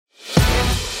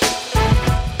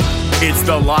It's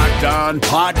the Locked On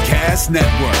Podcast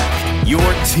Network, your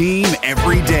team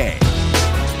every day.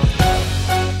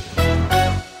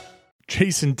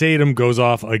 Jayson Tatum goes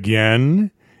off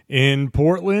again in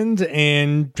Portland,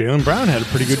 and Jaylen Brown had a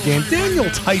pretty good game. Daniel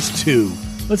Theis, too.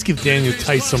 Let's give Daniel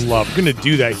Theis some love. We're going to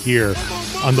do that here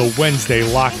on the Wednesday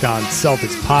Locked On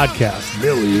Celtics podcast.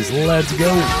 Billies, let's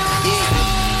go.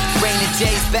 Rainin'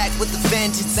 J's back with the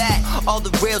vengeance. All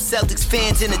the real Celtics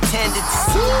fans in attendance.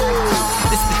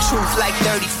 This the truth like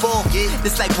 34.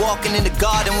 This like walking in the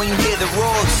garden when you hear the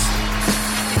roars.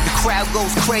 The crowd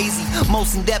goes crazy.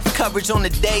 Most in-depth coverage on the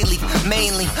daily.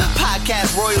 Mainly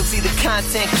podcast royalty, the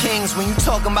content kings. When you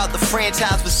talking about the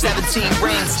franchise with 17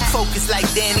 rings. Focus like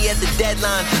Danny at the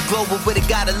deadline. Global, but it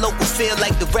got a local feel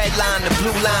like the red line, the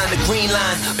blue line, the green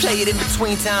line. Play it in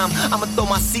between time. I'ma throw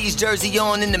my C's jersey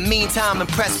on in the meantime and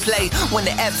press play. When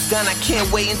the F's done, I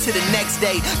can't wait until the next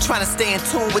day. Trying to stay in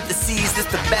tune with the C's,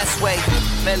 that's the best way.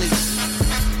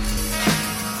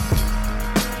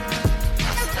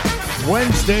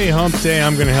 Wednesday hump day.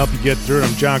 I'm going to help you get through it.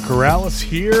 I'm John Karalis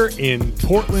here in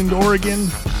Portland, Oregon.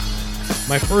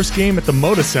 My first game at the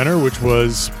Moda Center, which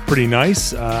was pretty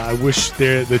nice. I wish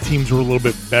the teams were a little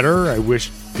bit better. I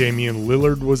wish Damian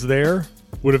Lillard was there.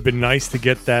 Would have been nice to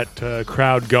get that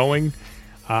crowd going.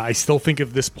 I still think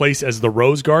of this place as the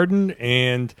Rose Garden,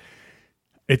 and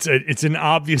it's an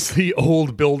obviously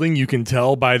old building. You can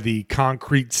tell by the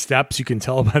concrete steps. You can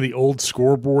tell by the old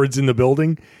scoreboards in the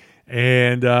building.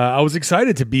 And I was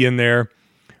excited to be in there,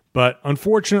 but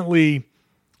unfortunately,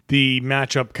 the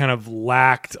matchup kind of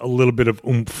lacked a little bit of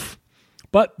oomph.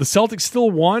 But the Celtics still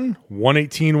won,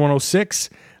 118-106.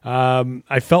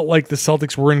 I felt like the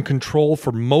Celtics were in control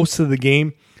for most of the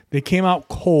game. They came out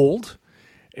cold,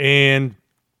 and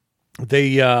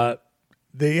they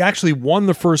actually won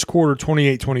the first quarter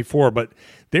 28-24, but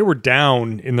they were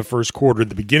down in the first quarter, at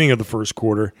the beginning of the first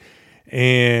quarter,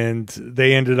 and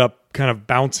they ended up kind of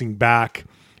bouncing back.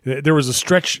 There was a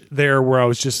stretch there where I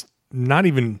was just not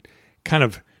even kind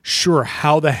of sure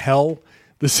how the hell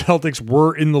the Celtics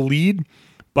were in the lead,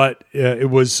 but it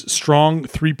was strong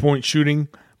three-point shooting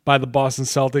by the Boston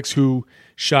Celtics, who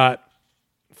shot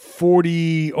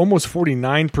almost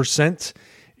 49%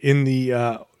 in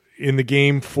the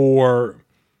game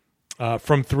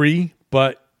from three,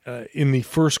 but in the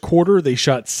first quarter they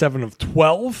shot 7 of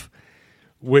 12.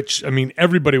 Which, I mean,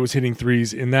 everybody was hitting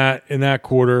threes in that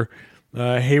quarter.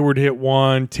 Hayward hit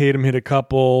one, Tatum hit a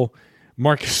couple,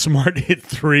 Marcus Smart hit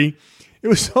 3. It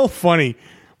was so funny.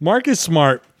 Marcus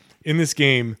Smart in this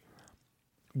game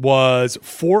was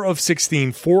 4 of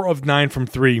 16, 4 of 9 from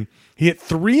 3. He hit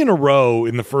 3 in a row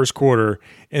in the first quarter,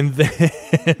 and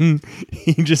then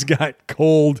he just got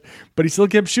cold, but he still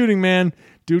kept shooting, man.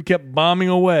 Dude kept bombing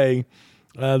away.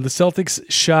 The Celtics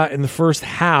shot in the first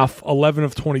half 11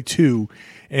 of 22,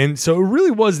 and so it really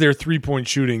was their three-point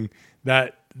shooting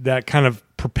that kind of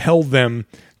propelled them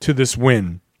to this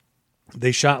win.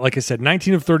 They shot, like I said,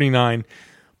 19 of 39,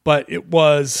 but it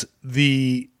was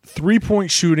the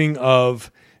three-point shooting of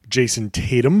Jayson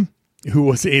Tatum, who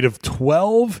was 8 of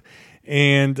 12,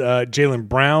 and Jaylen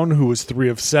Brown, who was 3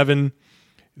 of 7.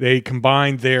 They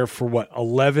combined there for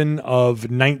 11 of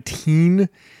 19.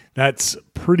 That's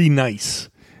pretty nice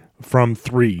from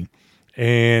 3.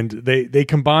 And they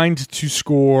combined to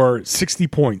score 60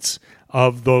 points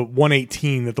of the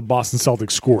 118 that the Boston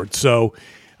Celtics scored. So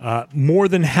more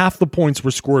than half the points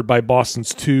were scored by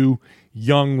Boston's 2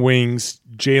 young wings,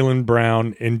 Jaylen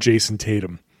Brown and Jayson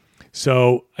Tatum.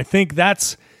 So I think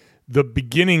that's the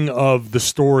beginning of the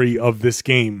story of this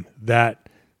game, that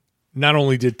not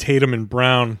only did Tatum and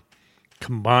Brown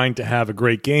combine to have a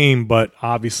great game, but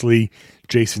obviously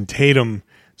Jayson Tatum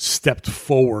stepped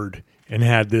forward and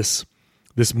had this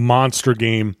monster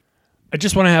game. I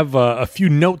just want to have a few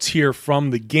notes here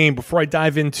from the game before I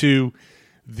dive into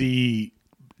the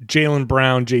Jaylen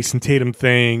Brown, Jayson Tatum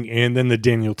thing, and then the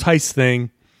Daniel Theis thing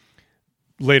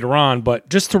later on. But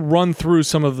just to run through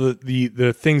some of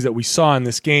the things that we saw in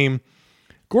this game,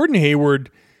 Gordon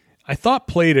Hayward, I thought,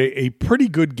 played a pretty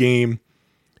good game.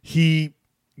 He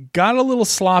got a little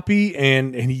sloppy,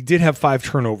 and he did have 5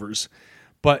 turnovers,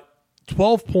 but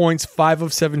 12 points, 5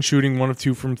 of 7 shooting, 1 of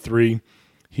 2 from 3.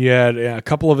 He had a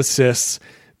couple of assists.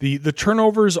 The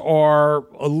turnovers are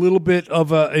a little bit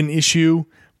of an issue,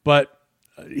 but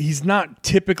he's not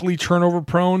typically turnover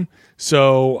prone,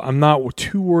 so I'm not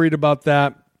too worried about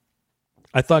that.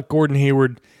 I thought Gordon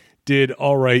Hayward did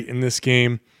all right in this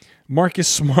game. Marcus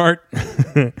Smart,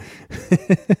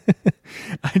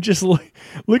 I just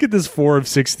look at this 4 of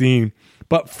 16,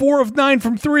 but 4 of 9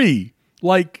 from 3.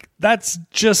 Like, that's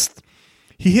just,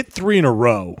 he hit 3 in a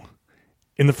row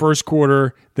in the first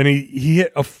quarter. Then he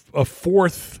hit a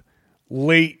fourth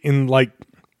late in, like,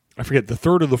 I forget, the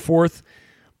third or the fourth,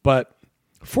 but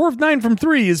 4 of 9 from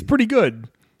 3 is pretty good.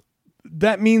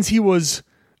 That means he was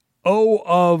 0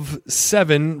 of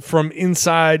 7 from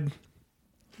inside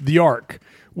the arc,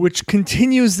 which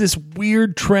continues this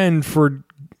weird trend for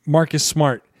Marcus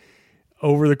Smart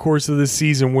over the course of this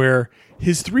season, where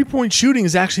his 3-point shooting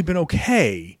has actually been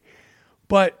okay,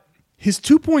 but his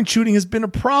 2-point shooting has been a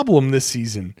problem this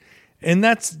season. And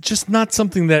that's just not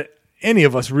something that any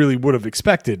of us really would have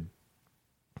expected.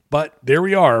 But there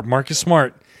we are. Marcus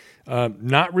Smart,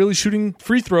 not really shooting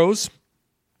free throws,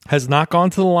 has not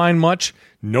gone to the line much.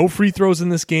 No free throws in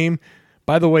this game.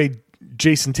 By the way,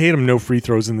 Jayson Tatum, no free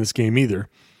throws in this game either.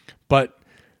 But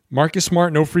Marcus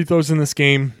Smart, no free throws in this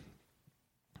game.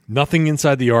 Nothing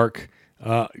inside the arc.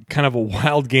 Kind of a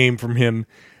wild game from him.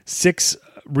 6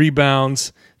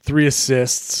 rebounds, 3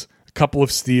 assists, a couple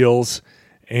of steals,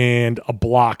 and a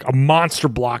block, a monster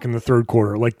block in the third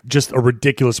quarter. Like, just a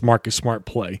ridiculous Marcus Smart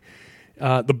play.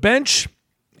 The bench,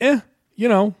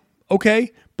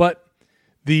 okay. But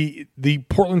the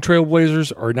Portland Trail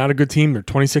Blazers are not a good team. They're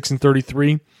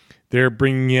 26-33. They're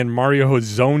bringing in Mario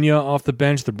Hezonja off the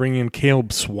bench. They're bringing in Caleb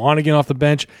Swanigan off the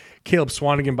bench. Caleb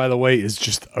Swanigan, by the way, is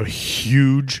just a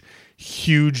huge,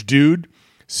 huge dude.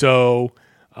 So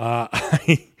I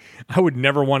would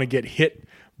never want to get hit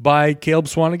by Caleb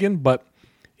Swanigan, but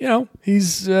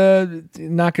he's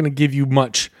not going to give you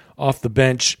much off the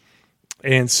bench.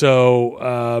 And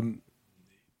so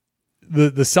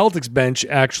the Celtics bench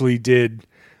actually did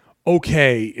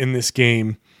okay in this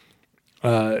game.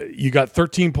 You got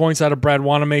 13 points out of Brad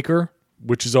Wanamaker,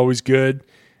 which is always good.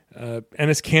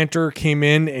 Enes Kanter came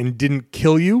in and didn't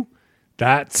kill you.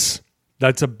 That's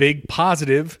a big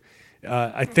positive.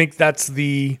 I think that's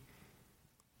the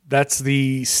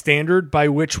standard by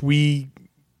which we,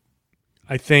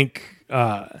 I think,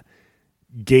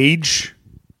 gauge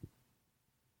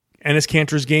Enes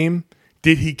Kanter's game.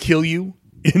 Did he kill you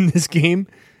in this game?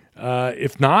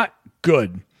 If not,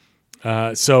 good.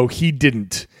 So he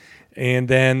didn't. And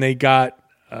then they got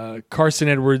Carson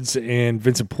Edwards and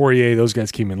Vincent Poirier. Those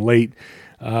guys came in late.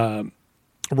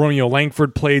 Romeo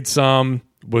Langford played some,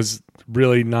 was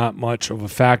really not much of a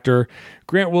factor.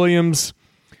 Grant Williams,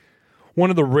 one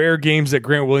of the rare games that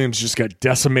Grant Williams just got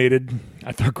decimated.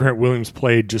 I thought Grant Williams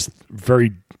played just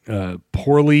very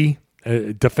poorly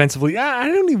defensively. I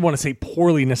don't even want to say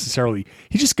poorly necessarily.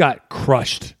 He just got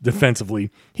crushed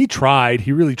defensively. He tried.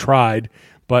 He really tried,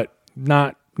 but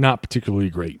not particularly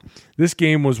great. This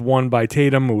game was won by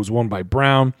Tatum. It was won by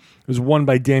Brown. It was won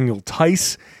by Daniel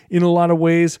Theis in a lot of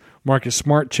ways. Marcus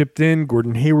Smart chipped in.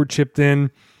 Gordon Hayward chipped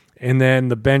in. And then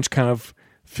the bench kind of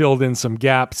filled in some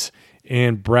gaps,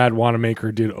 and Brad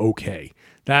Wanamaker did okay.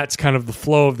 That's kind of the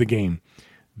flow of the game.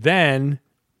 Then,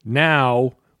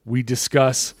 now we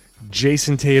discuss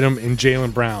Jayson Tatum and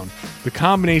Jaylen Brown. The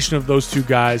combination of those two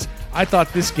guys, I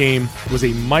thought this game was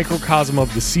a microcosm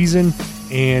of the season,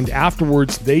 and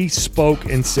afterwards they spoke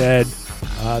and said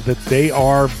that they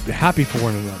are happy for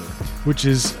one another, which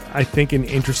is, I think, an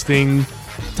interesting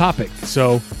topic.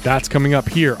 So that's coming up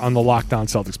here on the Locked On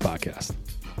Celtics podcast.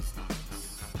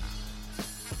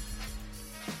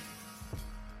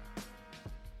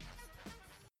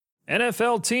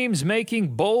 NFL teams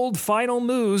making bold final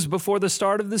moves before the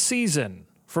start of the season.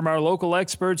 From our local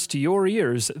experts to your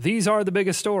ears, these are the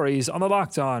biggest stories on the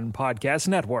Locked On Podcast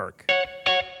Network.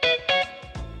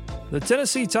 The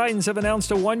Tennessee Titans have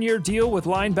announced a one-year deal with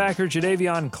linebacker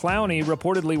Jadeveon Clowney,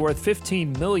 reportedly worth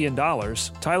 $15 million.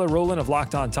 Tyler Rowland of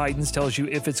Locked On Titans tells you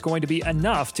if it's going to be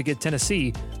enough to get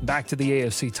Tennessee back to the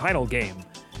AFC title game.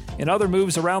 In other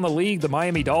moves around the league, the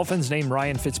Miami Dolphins named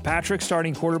Ryan Fitzpatrick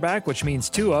starting quarterback, which means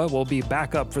Tua will be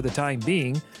backup for the time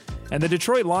being. And the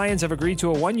Detroit Lions have agreed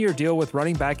to a one-year deal with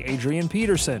running back Adrian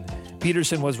Peterson.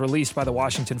 Peterson was released by the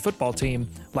Washington football team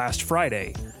last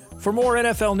Friday. For more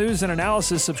NFL news and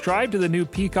analysis, subscribe to the new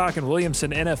Peacock and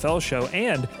Williamson NFL show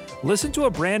and listen to a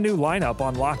brand new lineup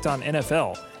on Locked On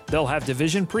NFL. They'll have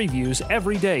division previews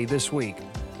every day this week.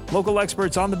 Local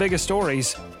experts on the biggest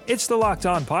stories. It's the Locked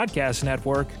On Podcast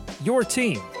Network, your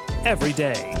team every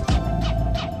day.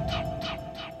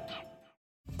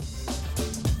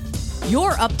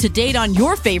 You're up to date on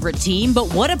your favorite team,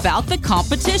 but what about the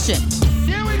competition?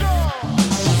 Here we go!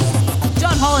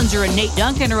 John Hollinger and Nate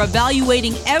Duncan are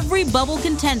evaluating every bubble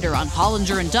contender on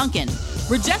Hollinger and Duncan.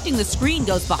 Rejecting the Screen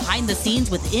goes behind the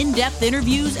scenes with in-depth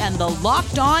interviews, and the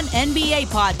Locked On NBA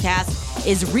podcast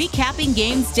is recapping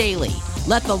games daily.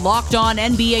 Let the Locked On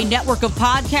NBA network of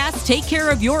podcasts take care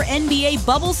of your NBA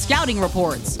bubble scouting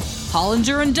reports.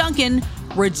 Hollinger and Duncan,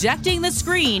 Rejecting the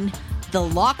Screen, the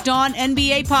Locked On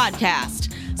NBA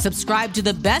podcast. Subscribe to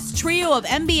the best trio of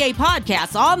NBA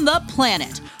podcasts on the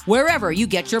planet, wherever you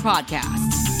get your podcasts.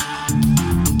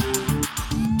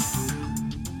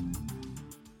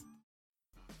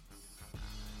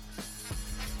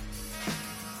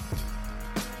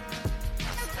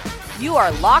 You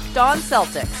are Locked On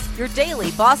Celtics, your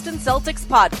daily Boston Celtics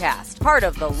podcast, part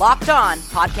of the Locked On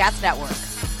Podcast Network.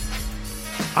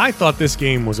 I thought this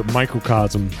game was a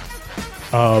microcosm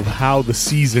of how the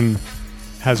season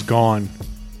has gone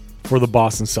for the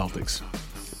Boston Celtics.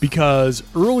 Because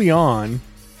early on,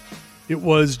 it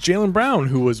was Jaylen Brown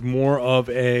who was more of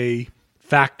a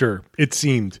factor, it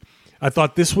seemed. I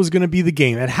thought this was going to be the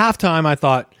game. At halftime, I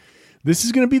thought this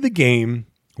is going to be the game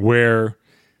where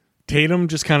Tatum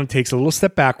just kind of takes a little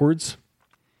step backwards.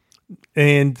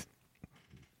 And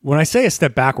when I say a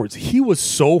step backwards, he was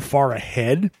so far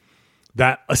ahead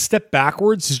that a step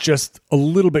backwards is just a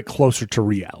little bit closer to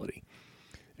reality.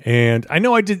 And I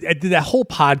know I did that whole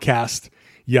podcast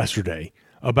yesterday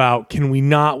about can we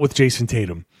not with Jayson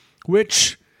Tatum,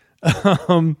 which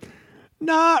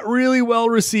not really well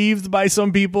received by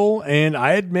some people. And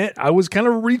I admit I was kind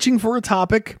of reaching for a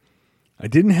topic. I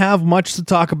didn't have much to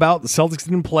talk about. The Celtics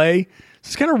didn't play.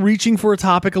 Just kind of reaching for a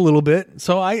topic a little bit.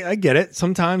 So I get it.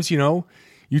 Sometimes,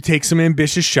 you take some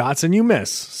ambitious shots and you miss.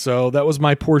 So that was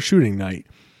my poor shooting night.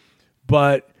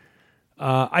 But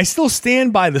I still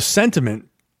stand by the sentiment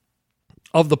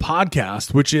of the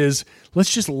podcast, which is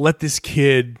let's just let this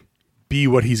kid be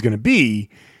what he's going to be.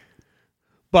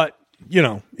 But,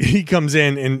 he comes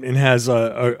in and has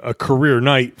a career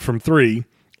night from 3,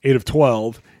 8 of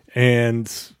 12. And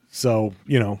so,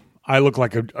 I look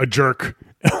like a jerk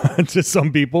to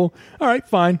some people. All right,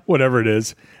 fine, whatever it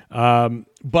is.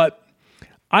 But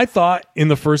I thought in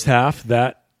the first half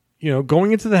that,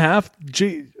 going into the half,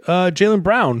 Jaylen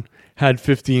Brown had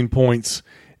 15 points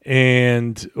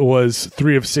and was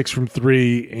 3 of 6 from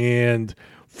 3 and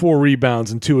 4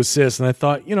 rebounds and 2 assists. And I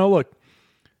thought, look,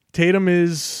 Tatum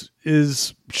is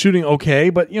shooting okay,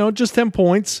 but, just 10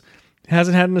 points,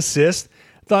 hasn't had an assist.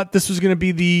 Thought this was going to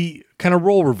be the kind of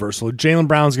role reversal. Jaylen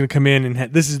Brown's going to come in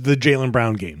and this is the Jaylen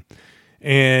Brown game.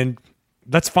 And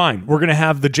that's fine. We're going to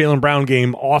have the Jaylen Brown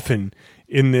game often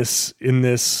in this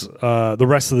the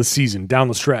rest of the season down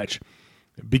the stretch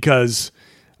because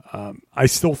I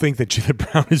still think that Jaylen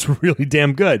Brown is really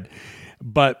damn good.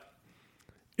 But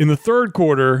in the third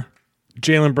quarter,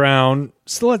 Jaylen Brown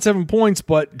still had 7 points,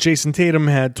 but Jayson Tatum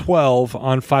had 12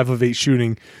 on 5 of 8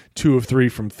 shooting, 2 of 3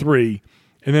 from 3.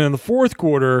 And then in the fourth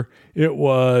quarter, it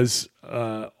was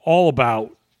all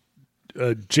about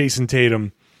Jayson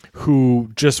Tatum,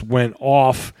 who just went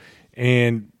off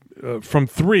and from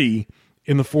 3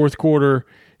 in the fourth quarter,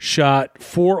 shot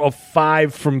 4 of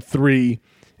 5 from 3.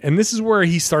 And this is where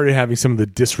he started having some of the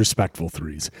disrespectful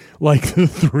threes, like the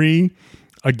 3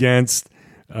 against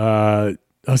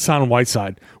Hassan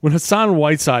Whiteside. When Hassan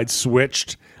Whiteside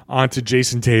switched onto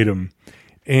Jayson Tatum,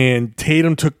 and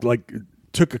Tatum took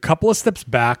a couple of steps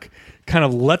back, kind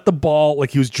of let the ball,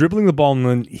 like he was dribbling the ball, and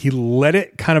then he let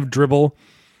it kind of dribble,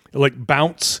 like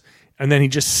bounce, and then he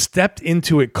just stepped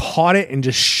into it, caught it, and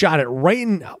just shot it right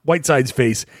in Whiteside's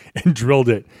face and drilled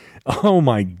it. Oh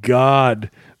my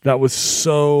God, that was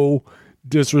so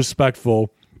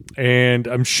disrespectful, and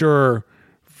I'm sure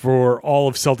for all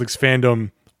of Celtics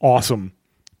fandom, awesome.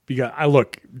 Because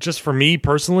just for me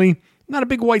personally, not a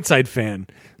big Whiteside fan,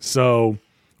 so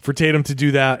for Tatum to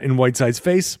do that in Whiteside's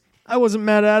face, I wasn't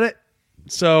mad at it.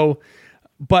 So,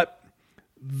 but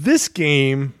this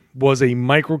game was a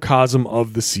microcosm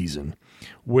of the season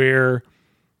where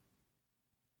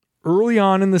early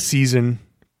on in the season,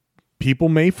 people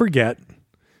may forget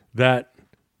that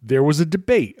there was a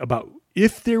debate about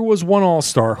if there was one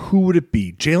All-Star, who would it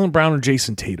be, Jaylen Brown or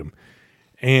Jayson Tatum?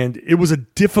 And it was a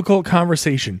difficult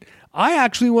conversation. I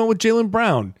actually went with Jaylen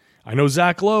Brown. I know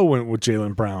Zach Lowe went with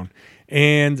Jaylen Brown.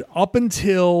 And up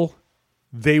until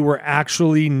they were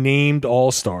actually named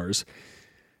All-Stars,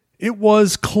 it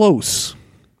was close.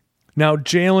 Now,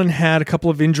 Jaylen had a couple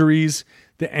of injuries,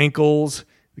 the ankles,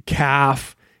 the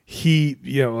calf,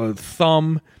 a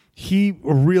thumb. He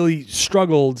really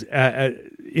struggled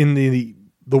in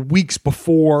the weeks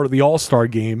before the All-Star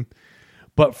game.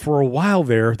 But for a while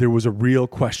there was a real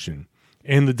question.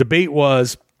 And the debate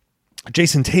was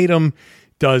Jayson Tatum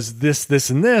does this, this,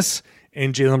 and this,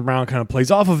 and Jaylen Brown kind of plays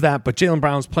off of that, but Jaylen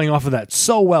Brown's playing off of that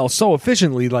so well, so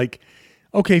efficiently, like,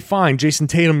 okay, fine, Jayson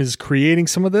Tatum is creating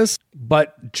some of this,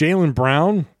 but Jaylen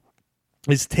Brown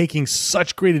is taking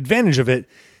such great advantage of it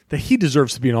that he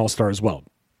deserves to be an All-Star as well.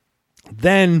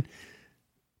 Then,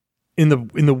 in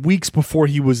the weeks before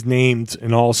he was named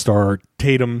an All-Star,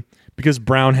 Tatum because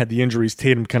Brown had the injuries,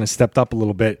 Tatum kind of stepped up a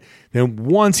little bit. Then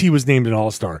once he was named an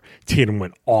All-Star, Tatum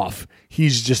went off.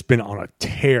 He's just been on a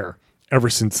tear ever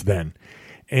since then.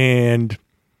 And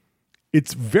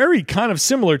it's very kind of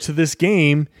similar to this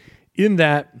game in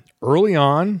that early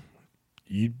on,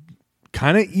 you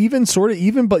kind of even, sort of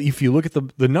even, but if you look at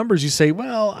the numbers, you say,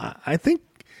 well, I think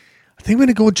I'm going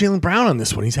to go with Jaylen Brown on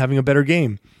this one. He's having a better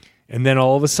game. And then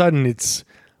all of a sudden it's,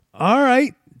 all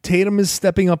right, Tatum is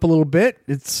stepping up a little bit.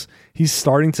 He's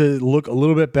starting to look a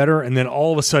little bit better. And then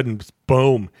all of a sudden,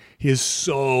 boom, he is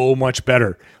so much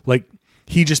better. Like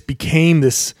he just became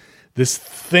this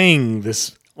thing,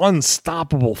 this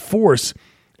unstoppable force.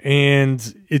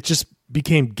 And it just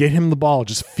became, get him the ball,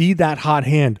 just feed that hot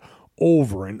hand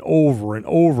over and over and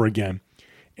over again.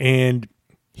 And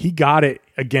he got it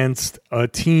against a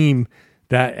team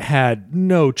that had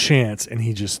no chance, and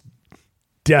he just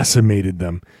decimated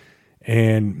them.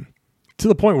 And to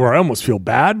the point where I almost feel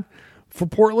bad for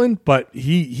Portland, but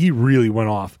he really went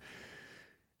off.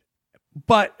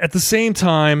 But at the same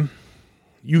time,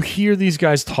 you hear these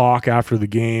guys talk after the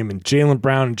game, and Jaylen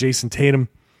Brown and Jayson Tatum,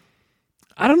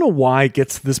 I don't know why it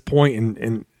gets to this point,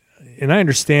 and I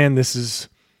understand this is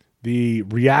the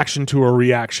reaction to a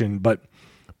reaction, but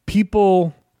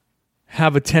people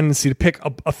have a tendency to pick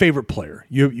a favorite player.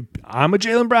 I'm a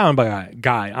Jaylen Brown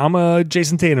guy. I'm a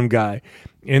Jayson Tatum guy.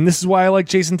 And this is why I like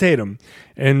Jayson Tatum.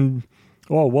 And,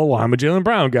 I'm a Jaylen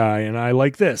Brown guy, and I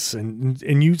like this.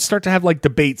 And you start to have like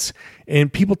debates,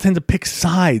 and people tend to pick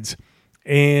sides.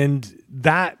 And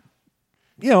that,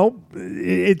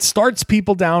 it starts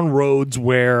people down roads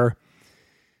where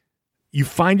you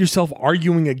find yourself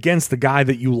arguing against the guy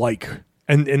that you like.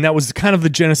 And that was kind of the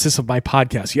genesis of my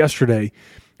podcast yesterday,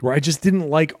 where I just didn't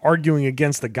like arguing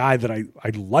against the guy that I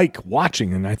like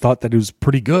watching, and I thought that it was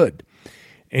pretty good.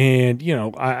 And,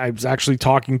 I was actually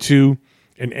talking to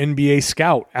an NBA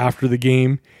scout after the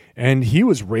game, and he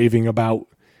was raving about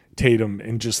Tatum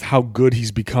and just how good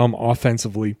he's become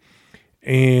offensively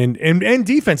and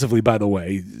defensively, by the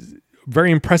way.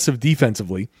 Very impressive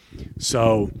defensively.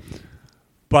 So,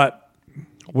 but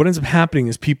what ends up happening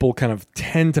is people kind of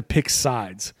tend to pick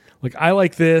sides. Like, I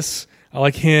like this, I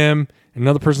like him,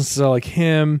 another person says I like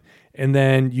him, and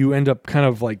then you end up kind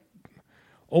of like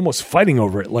almost fighting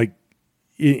over it. Like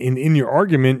in your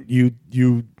argument, you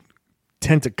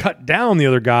tend to cut down the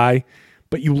other guy,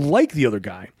 but you like the other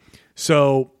guy.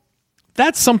 So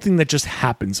that's something that just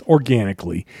happens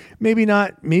organically. Maybe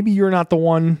not, maybe you're not the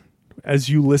one as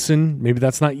you listen, maybe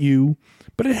that's not you,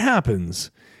 but it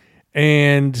happens.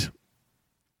 And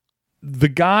the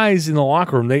guys in the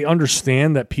locker room, they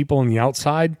understand that people on the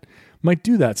outside might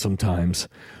do that sometimes,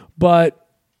 but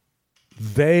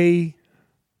they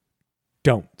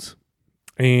don't.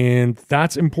 And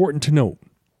that's important to note.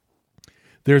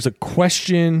 There's a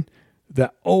question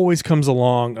that always comes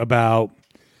along about,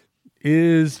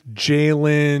 is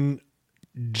Jaylen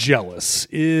jealous?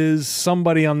 Is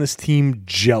somebody on this team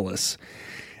jealous?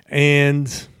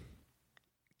 And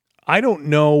I don't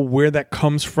know where that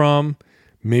comes from.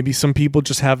 Maybe some people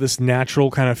just have this natural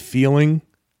kind of feeling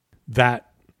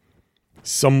that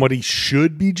somebody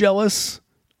should be jealous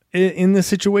in this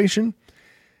situation.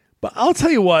 But I'll tell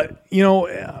you what,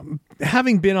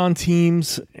 having been on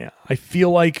teams, I feel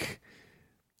like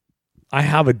I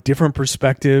have a different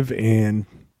perspective, and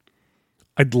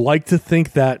I'd like to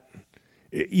think that,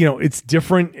 it's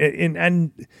different.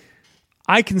 And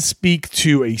I can speak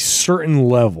to a certain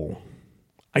level.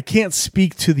 I can't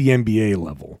speak to the NBA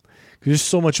level. There's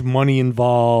so much money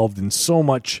involved and so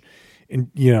much, so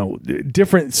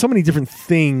many different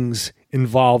things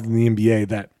involved in the NBA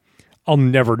that I'll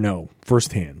never know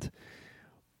firsthand.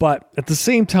 But at the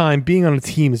same time, being on a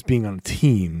team is being on a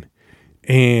team.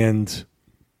 And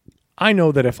I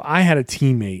know that if I had a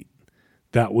teammate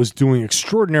that was doing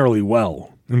extraordinarily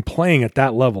well and playing at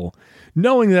that level,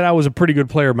 knowing that I was a pretty good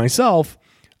player myself,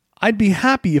 I'd be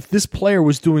happy if this player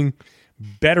was doing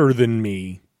better than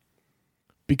me,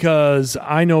 because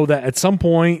I know that at some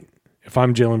point, if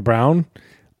I'm Jaylen Brown,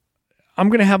 I'm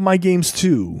going to have my games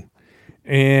too.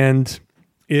 And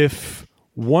if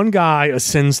one guy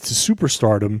ascends to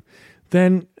superstardom,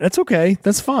 then that's okay.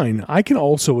 That's fine. I can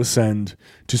also ascend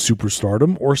to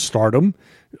superstardom or stardom.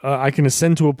 I can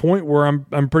ascend to a point where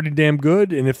I'm pretty damn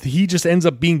good. And if he just ends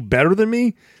up being better than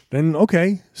me, then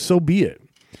okay, so be it.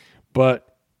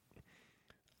 But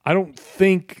I don't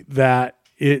think that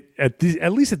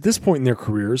at least at this point in their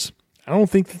careers, I don't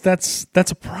think that's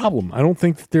a problem. I don't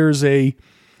think that there's a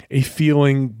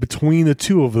feeling between the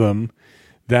two of them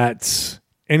that's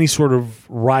any sort of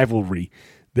rivalry.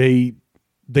 They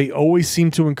always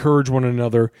seem to encourage one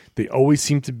another. They always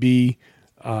seem to be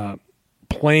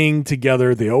playing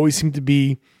together. They always seem to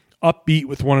be upbeat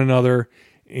with one another.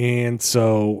 And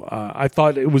so I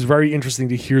thought it was very interesting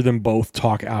to hear them both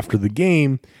talk after the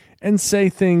game and say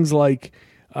things like,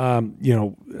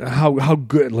 how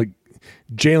good, like,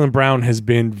 Jaylen Brown has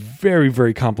been very,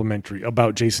 very complimentary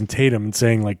about Jayson Tatum and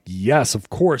saying, like, yes, of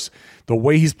course, the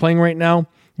way he's playing right now,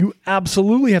 you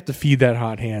absolutely have to feed that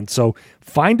hot hand. So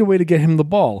find a way to get him the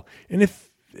ball. And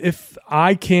if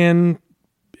I can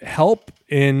help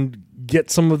and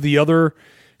get some of the other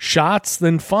shots,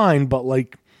 then fine. But,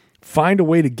 like, find a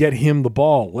way to get him the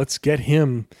ball. Let's get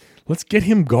him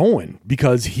going,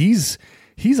 because he's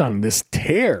on this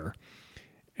tear.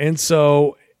 And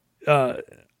so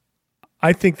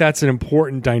I think that's an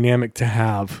important dynamic to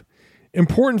have.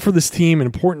 Important for this team and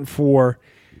important for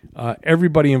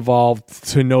everybody involved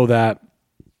to know that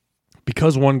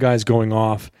because one guy's going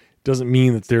off doesn't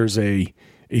mean that there's a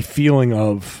feeling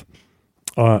of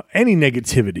any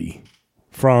negativity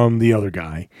from the other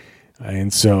guy.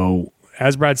 And so,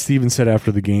 as Brad Stevens said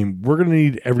after the game, we're going to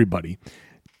need everybody.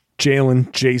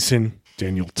 Jaylen, Jayson,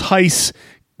 Daniel Theis.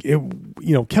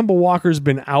 Kemba Walker's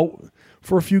been out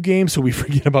for a few games, so we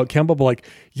forget about Kemba. But, like,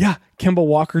 yeah, Kemba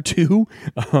Walker too.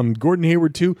 Gordon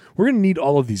Hayward too. We're going to need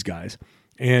all of these guys.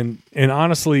 And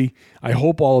honestly, I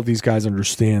hope all of these guys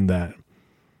understand that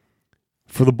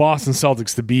for the Boston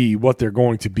Celtics to be what they're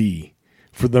going to be,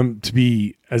 for them to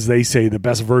be, as they say, the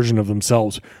best version of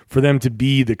themselves, for them to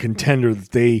be the contender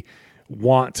that they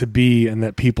want to be and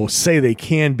that people say they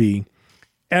can be,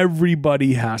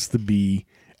 everybody has to be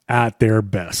at their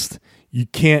best. You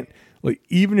can't, like,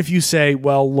 even if you say,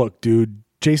 well, look, dude,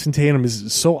 Jayson Tatum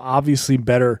is so obviously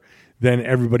better than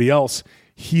everybody else,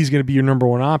 he's going to be your number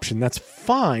one option. That's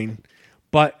fine.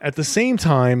 But at the same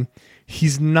time,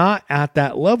 he's not at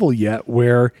that level yet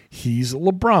where he's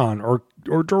LeBron or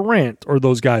Durant or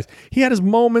those guys. He had his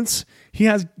moments. He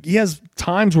has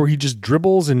times where he just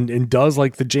dribbles and does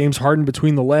like the James Harden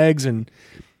between the legs and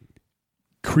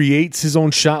creates his own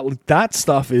shot. That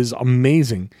stuff is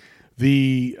amazing.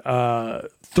 The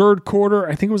third quarter,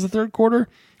 I think it was the third quarter,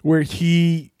 where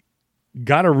he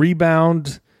got a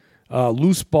rebound,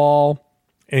 loose ball,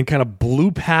 and kind of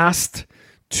blew past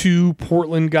two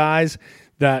Portland guys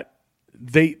that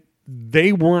they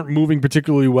weren't moving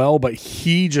particularly well, but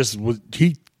he just was,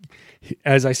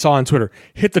 as I saw on Twitter,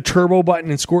 hit the turbo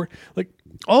button and scored. Like,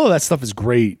 all of that stuff is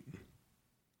great.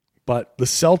 But the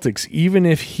Celtics, even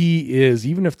if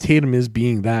Tatum is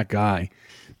being that guy,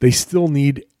 they still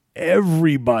need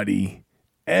everybody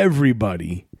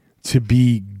to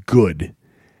be good.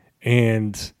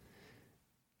 And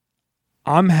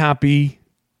I'm happy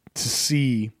to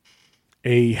see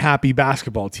a happy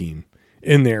basketball team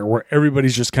in there where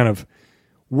everybody's just kind of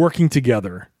working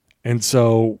together. And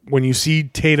so when you see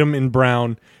Tatum and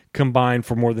Brown combine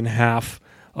for more than half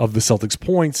of the Celtics'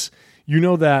 points, you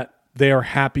know that they are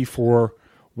happy for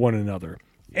one another.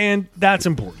 And that's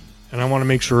important. And I want to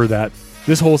make sure that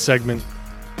this whole segment,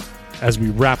 as we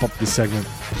wrap up this segment,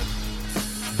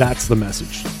 that's the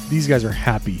message. These guys are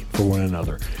happy for one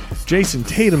another. Jayson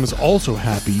Tatum is also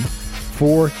happy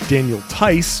for Daniel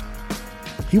Theis.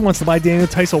 He wants to buy Daniel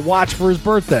Theis a watch for his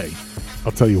birthday.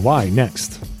 I'll tell you why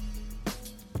next.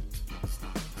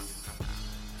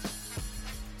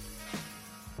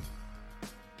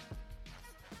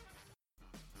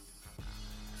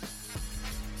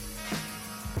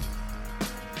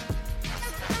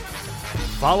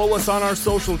 Follow us on our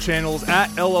social channels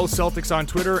at LO Celtics on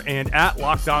Twitter and at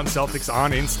Locked On Celtics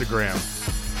on Instagram.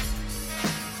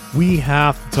 We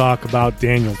have to talk about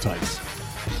Daniel Theis.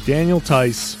 Daniel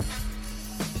Theis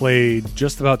played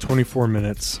just about 24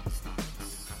 minutes.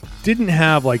 Didn't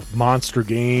have like monster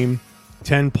game,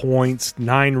 10 points,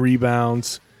 9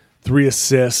 rebounds, 3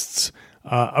 assists.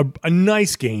 A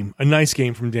nice game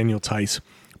from Daniel Theis.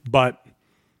 But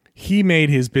he made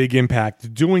his big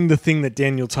impact doing the thing that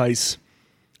Daniel Theis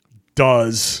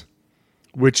does,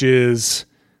 which is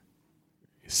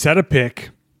set a pick,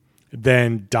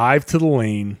 then dive to the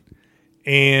lane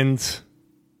and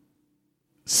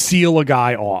seal a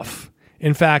guy off.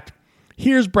 In fact,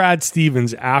 here's Brad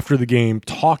Stevens after the game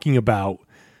talking about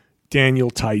Daniel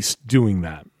Theis doing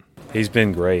that. He's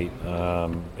been great.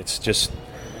 It's just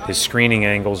his screening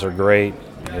angles are great.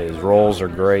 His rolls are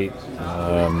great.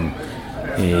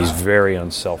 He's very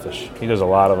unselfish. He does a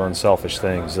lot of unselfish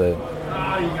things that,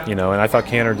 and I thought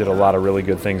Cantor did a lot of really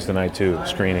good things tonight too.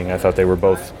 Screening, I thought they were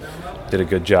both did a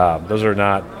good job.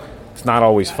 It's not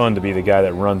always fun to be the guy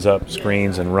that runs up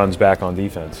screens and runs back on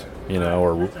defense,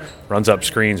 or runs up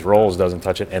screens, rolls, doesn't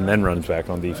touch it, and then runs back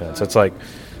on defense. It's like,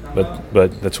 but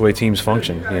that's the way teams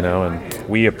function, and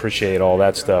we appreciate all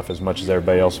that stuff as much as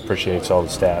everybody else appreciates all the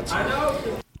stats.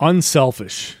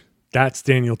 unselfish. That's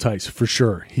Daniel Theis for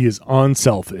sure. He is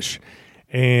unselfish.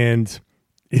 And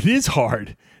it is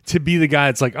hard to be the guy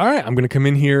that's like, all right, I'm going to come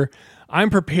in here. I'm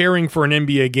preparing for an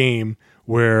NBA game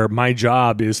where my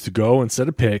job is to go and set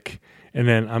a pick, and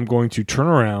then I'm going to turn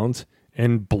around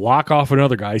and block off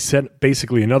another guy, set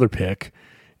basically another pick,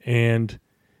 and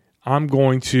I'm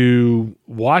going to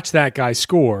watch that guy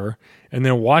score and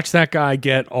then watch that guy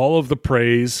get all of the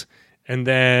praise, and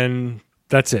then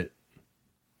that's it.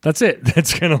 That's it.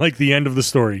 That's kind of like the end of the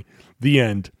story. The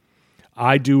end.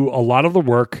 I do a lot of the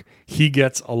work. He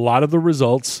gets a lot of the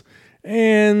results,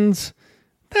 and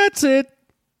that's it.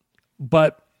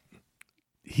 But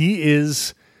he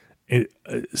is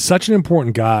such an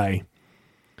important guy.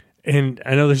 And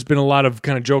I know there's been a lot of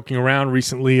kind of joking around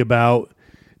recently about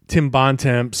Tim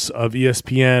Bontemps of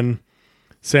ESPN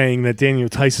saying that Daniel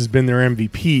Theis has been their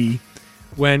MVP,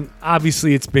 when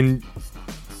obviously it's been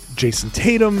Jayson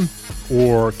Tatum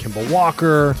or Kemba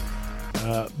Walker.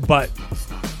 But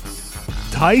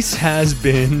Theis has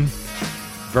been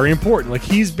very important. Like,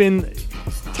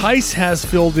 Theis has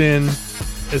filled in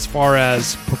as far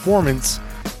as performance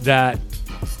that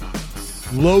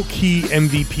low-key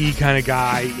MVP kind of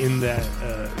guy in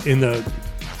the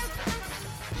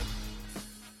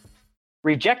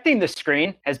Rejecting the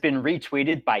screen has been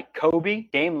retweeted by Kobe,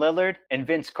 Dame Lillard, and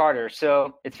Vince Carter.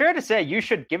 So it's fair to say you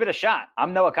should give it a shot.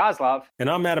 I'm Noah Kozlov. And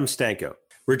I'm Adam Stanko.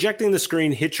 Rejecting the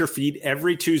Screen hits your feed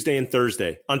every Tuesday and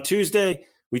Thursday. On Tuesday,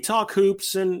 we talk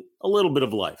hoops and a little bit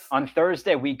of life. On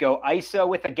Thursday, we go ISO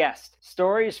with a guest.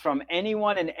 Stories from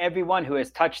anyone and everyone who has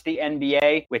touched the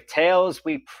NBA with tales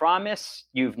we promise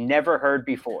you've never heard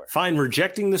before. Find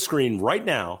Rejecting the Screen right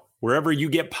now, wherever you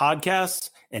get podcasts,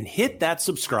 and hit that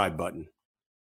subscribe button.